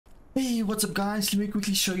Hey, what's up guys? Let me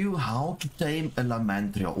quickly show you how to tame a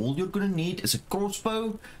Lymantria. All you're gonna need is a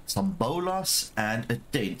crossbow, some bolas, and a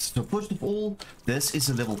tent. So first of all, this is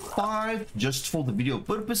a level 5, just for the video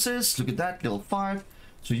purposes. Look at that, level 5.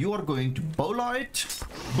 So you are going to bola it,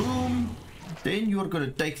 boom. Then you're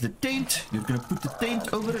gonna take the tent, you're gonna put the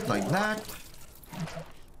tent over it like that.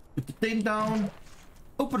 Put the tent down,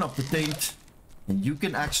 open up the tent, and you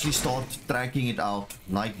can actually start dragging it out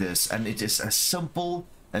like this. And it is as simple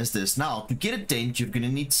as this. Now, to get a tent, you're gonna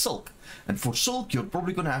need silk, and for silk you're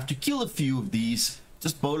probably gonna have to kill a few of these.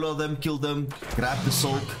 Just bola them, kill them, grab the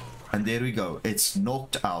silk, and there we go, it's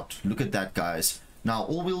knocked out. Look at that, guys. Now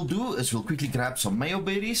all we'll do is we'll quickly grab some mayo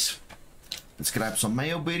berries. Let's grab some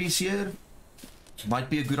mayo berries here. Might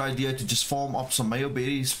be a good idea to just farm up some mayo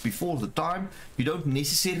berries before the time. You don't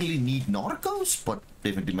necessarily need narcos, but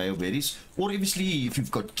definitely mayo berries. Or obviously if you've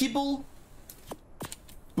got kibble,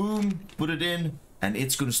 boom, put it in, and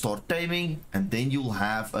it's going to start taming, and then you'll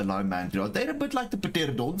have a Lymantria. They're a bit like the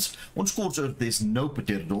pterodons. On Scorched there's no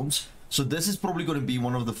pterodons, so this is probably going to be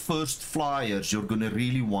one of the first flyers you're going to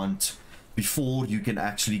really want before you can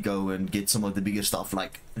actually go and get some of the bigger stuff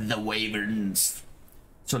like the wyverns.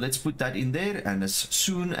 So let's put that in there, and as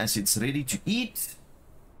soon as it's ready to eat,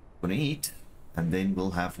 we're gonna eat, and then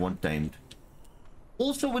we'll have one tamed.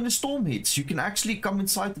 Also, when a storm hits, you can actually come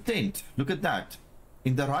inside the tent. Look at that.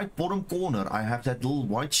 In the right bottom corner, I have that little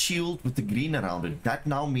white shield with the green around it. That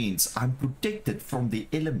now means I'm protected from the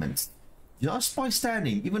elements just by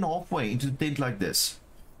standing even halfway into the tent like this.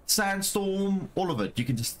 Sandstorm, all of it. You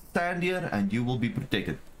can just stand here and you will be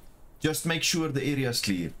protected. Just make sure the area is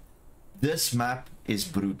clear. This map is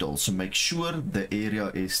brutal, so make sure the area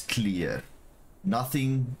is clear.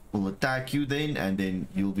 Nothing will attack you then, and then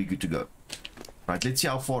you'll be good to go. Right, let's see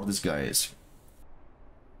how far this guy is.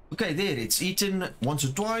 Okay, there, it's eaten once or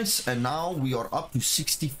twice, and now we are up to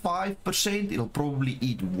 65%. It'll probably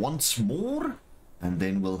eat once more, and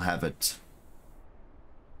then we'll have it.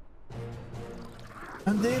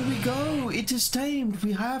 And there we go, it is tamed.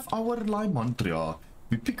 We have our Lymantria.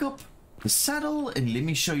 We pick up the saddle, and let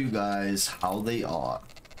me show you guys how they are.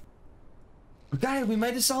 Okay, we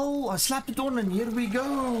made a saddle. I slapped it on, and here we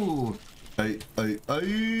go. Hey,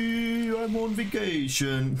 I'm on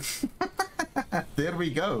vacation. There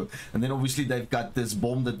we go. And then obviously they've got this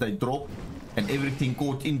bomb that they drop, and everything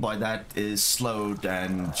caught in by that is slowed,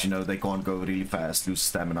 and you know, they can't go really fast, lose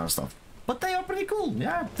stamina and stuff. But they are pretty cool.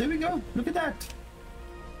 Yeah, there we go. Look at that.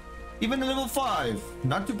 Even a level 5,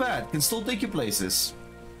 not too bad. Can still take you places.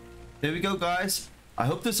 There we go, guys. I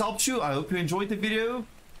hope this helps you. I hope you enjoyed the video.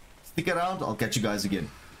 Stick around. I'll catch you guys again.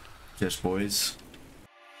 Cheers, boys.